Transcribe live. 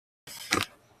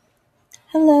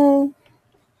Hello.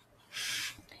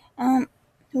 Um,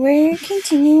 we're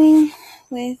continuing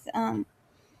with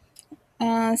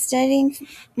studying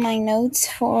my notes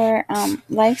for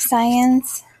life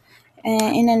science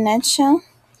in a nutshell.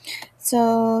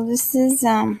 So this is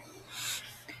cell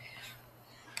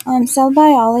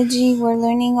biology. We're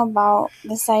learning about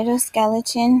the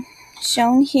cytoskeleton.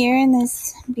 Shown here in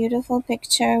this beautiful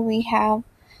picture, we have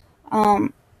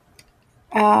um,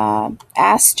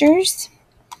 asters.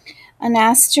 An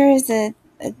aster is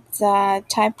it's a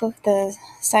type of the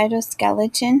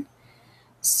cytoskeleton.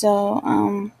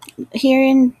 So here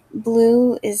in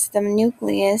blue is the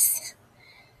nucleus.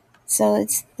 So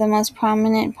it's the most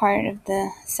prominent part of the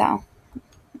cell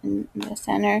in the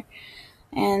center,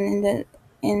 and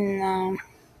in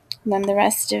then the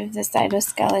rest of the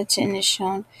cytoskeleton is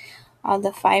shown. All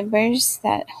the fibers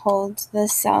that hold the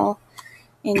cell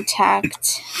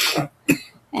intact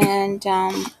and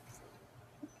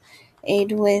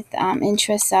aid with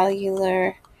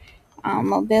intracellular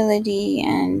mobility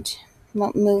and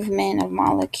movement of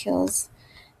molecules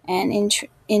and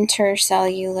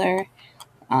intercellular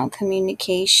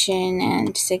communication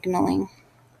and signaling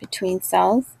between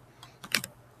cells,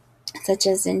 such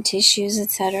as in tissues,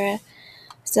 etc.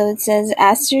 So it says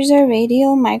asters are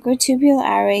radial microtubule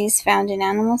arrays found in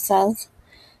animal cells.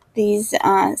 These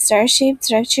star-shaped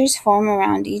structures form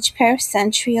around each pair of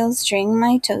centrioles during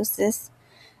mitosis.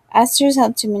 Asters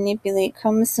help to manipulate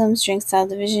chromosomes during cell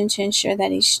division to ensure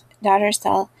that each daughter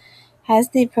cell has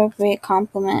the appropriate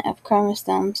complement of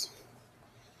chromosomes.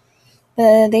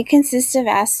 They consist of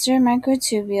aster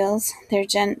microtubules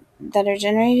that are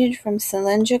generated from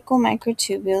cylindrical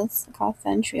microtubules called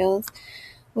centrioles,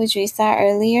 which we saw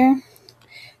earlier.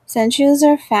 Centrioles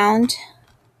are found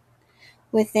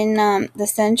within the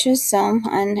centrosome,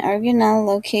 an organelle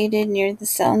located near the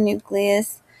cell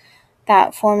nucleus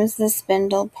that forms the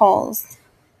spindle poles.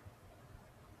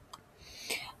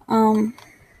 Um,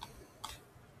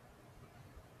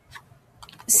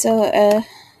 so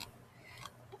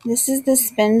this is the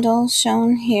spindle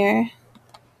shown here.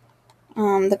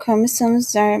 The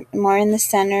chromosomes are more in the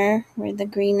center where the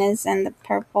green is, and the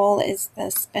purple is the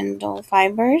spindle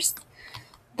fibers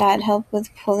that help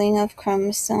with pulling of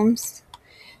chromosomes.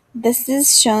 This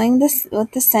is showing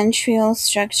what the centriole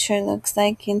structure looks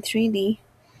like in 3D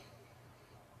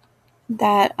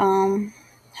that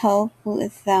help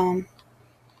with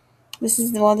this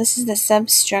is the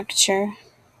substructure.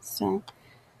 So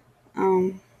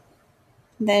that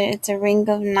it's a ring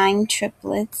of 9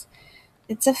 triplets.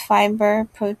 It's a fiber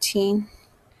protein.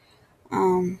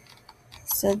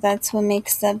 So that's what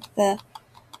makes up the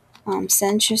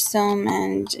centrosome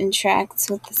and interacts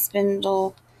with the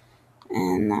spindle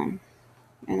and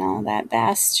all that. The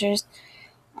asters,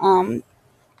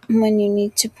 when you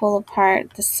need to pull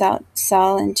apart the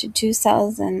cell into two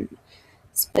cells and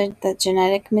split the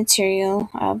genetic material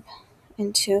up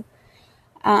into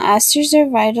asters are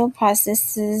vital to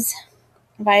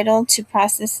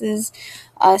processes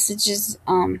such as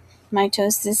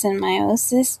mitosis and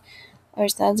meiosis or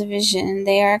cell division.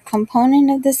 They are a component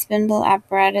of the spindle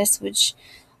apparatus, which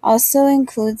also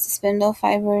includes spindle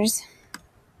fibers,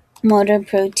 motor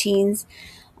proteins,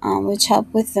 which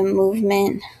help with the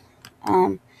movement,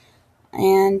 and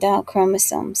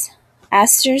chromosomes.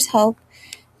 Asters help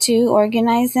to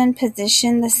organize and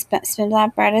position the spindle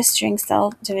apparatus during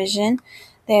cell division.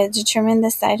 They determine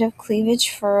the site of cleavage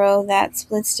furrow that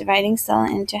splits dividing cell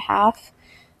into half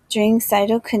during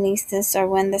cytokinesis, or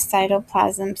when the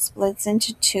cytoplasm splits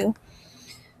into two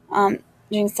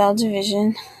during cell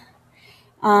division.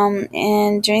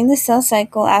 And during the cell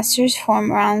cycle, asters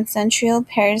form around centriole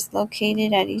pairs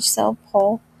located at each cell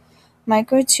pole.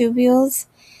 Microtubules,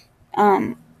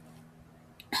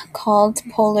 called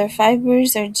polar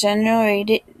fibers, are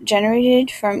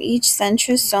generated from each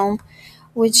centrosome,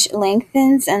 which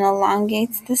lengthens and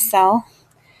elongates the cell.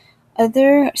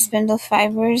 Other spindle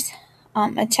fibers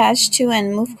attach to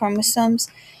and move chromosomes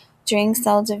during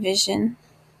cell division.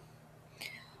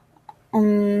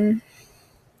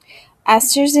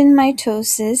 Asters in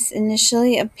mitosis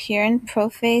initially appear in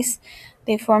prophase.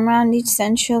 They form around each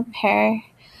central pair.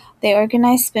 They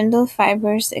organize spindle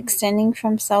fibers extending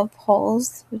from cell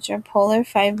poles, which are polar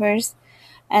fibers,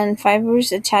 and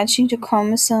fibers attaching to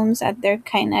chromosomes at their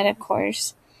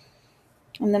kinetochores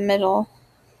in the middle.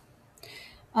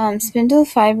 Spindle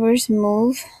fibers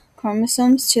move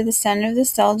chromosomes to the center of the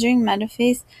cell during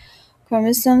metaphase.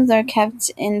 Chromosomes are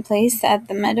kept in place at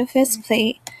the metaphase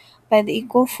plate by the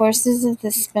equal forces of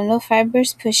the spindle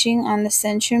fibers pushing on the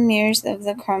centromeres of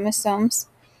the chromosomes.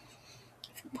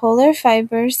 Polar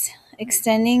fibers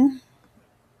extending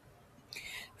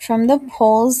from the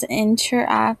poles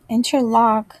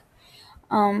interlock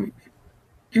um,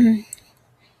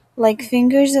 like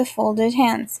fingers of folded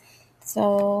hands.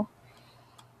 So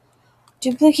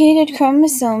duplicated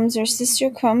chromosomes or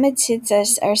sister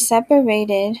chromatids are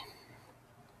separated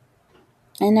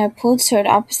and are pulled toward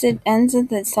opposite ends of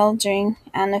the cell during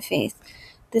anaphase.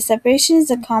 The separation is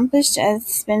accomplished as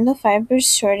spindle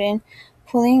fibers shorten,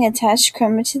 pulling attached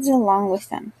chromatids along with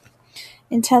them.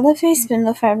 In telophase,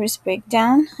 spindle fibers break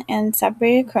down, and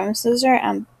separated chromosomes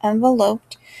are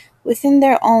enveloped within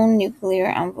their own nuclear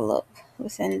envelope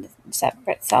within the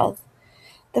separate cells.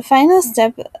 The final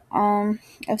step of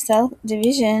cell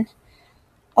division.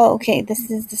 Oh, okay.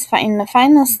 In the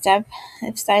final step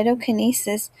of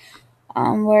cytokinesis,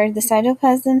 where the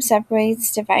cytoplasm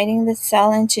separates, dividing the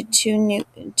cell into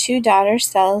two daughter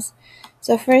cells.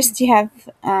 So first you have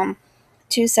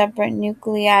two separate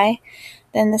nuclei,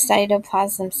 then the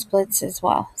cytoplasm splits as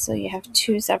well. So you have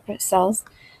two separate cells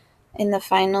in the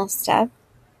final step.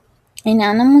 In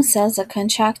animal cells, a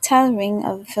contractile ring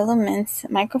of filaments,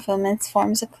 microfilaments,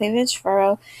 forms a cleavage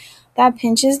furrow that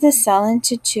pinches the cell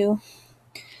into two.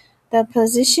 The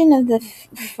position of the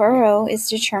furrow is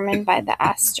determined by the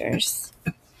asters.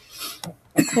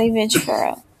 Cleavage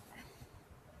furrow.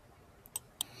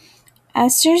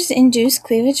 Asters induce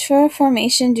cleavage furrow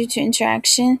formation due to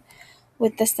interaction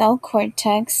with the cell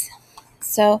cortex.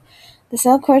 So, the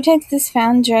cell cortex is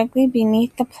found directly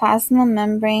beneath the plasma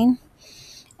membrane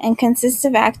and consists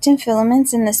of actin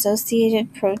filaments and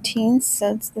associated proteins.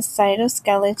 So, it's the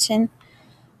cytoskeleton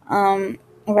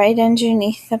right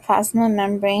underneath the plasma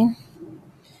membrane.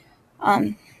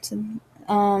 So,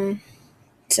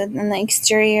 in the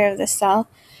exterior of the cell.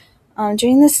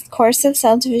 During the course of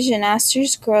cell division,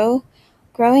 asters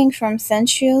growing from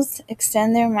centrioles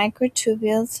extend their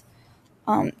microtubules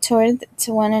toward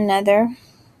to one another.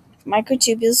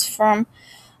 Microtubules from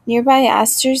nearby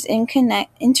asters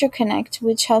interconnect,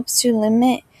 which helps to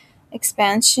limit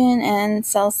expansion and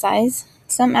cell size.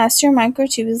 Some aster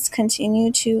microtubules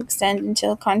continue to extend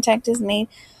until contact is made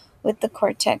with the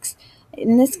cortex.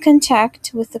 In this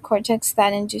contact with the cortex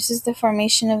that induces the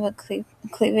formation of a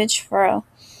cleavage furrow.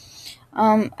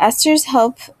 Asters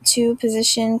help to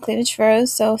position cleavage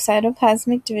furrows so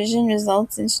cytoplasmic division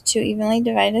results into two evenly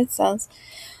divided cells.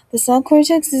 The cell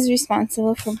cortex is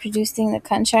responsible for producing the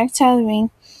contractile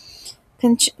ring,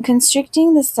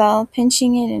 constricting the cell,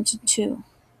 pinching it into two.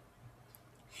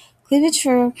 Cleavage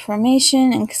furrow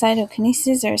formation and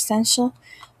cytokinesis are essential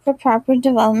for proper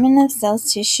development of cell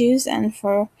tissues and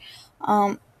for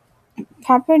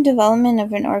proper development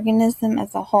of an organism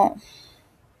as a whole.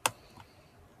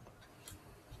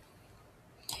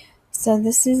 So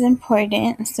this is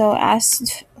important. So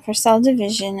as for cell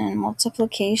division and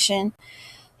multiplication,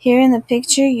 here in the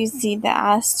picture you see the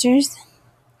asters.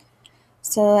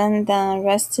 So in the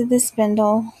rest of the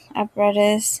spindle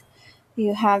apparatus,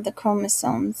 you have the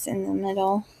chromosomes in the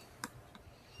middle.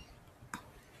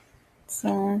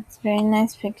 So it's a very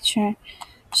nice picture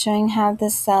showing how the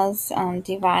cells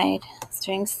divide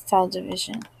during cell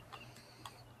division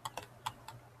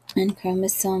and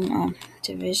chromosome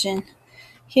division.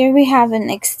 Here we have an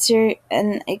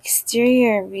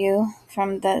exterior view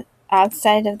from the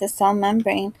outside of the cell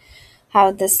membrane,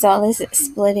 how the cell is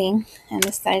splitting and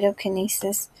the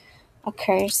cytokinesis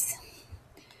occurs.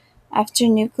 After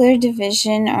nuclear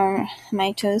division or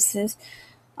mitosis,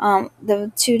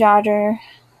 the two daughter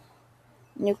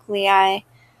nuclei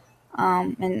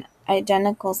and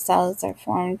identical cells are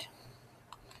formed.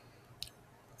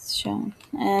 It's shown.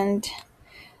 And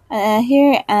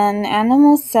here, an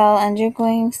animal cell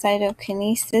undergoing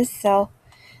cytokinesis. So,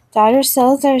 daughter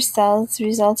cells are cells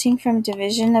resulting from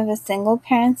division of a single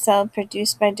parent cell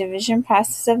produced by division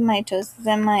process of mitosis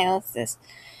and meiosis.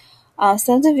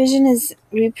 Cell division is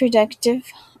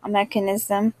reproductive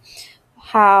mechanism,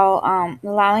 how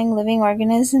allowing living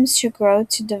organisms to grow,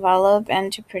 to develop,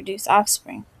 and to produce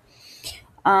offspring.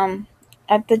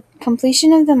 At the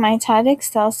completion of the mitotic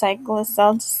cell cycle, a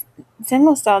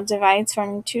single cell divides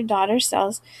from two daughter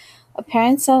cells. A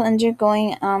parent cell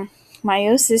undergoing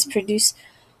meiosis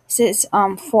produces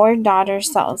four daughter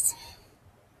cells.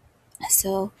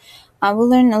 So we'll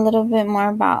learn a little bit more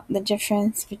about the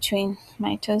difference between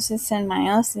mitosis and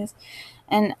meiosis.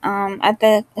 And at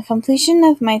the completion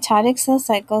of mitotic cell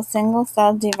cycle, single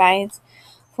cell divides,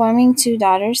 forming two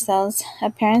daughter cells. A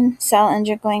parent cell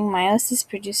undergoing meiosis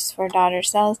produces four daughter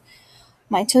cells.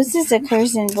 Mitosis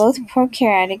occurs in both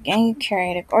prokaryotic and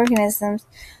eukaryotic organisms.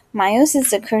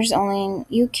 Meiosis occurs only in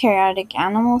eukaryotic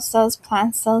animal cells,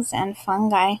 plant cells, and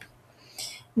fungi.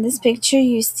 In this picture,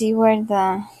 you see where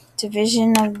the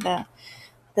division of the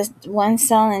one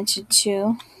cell into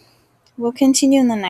two We'll continue in the next.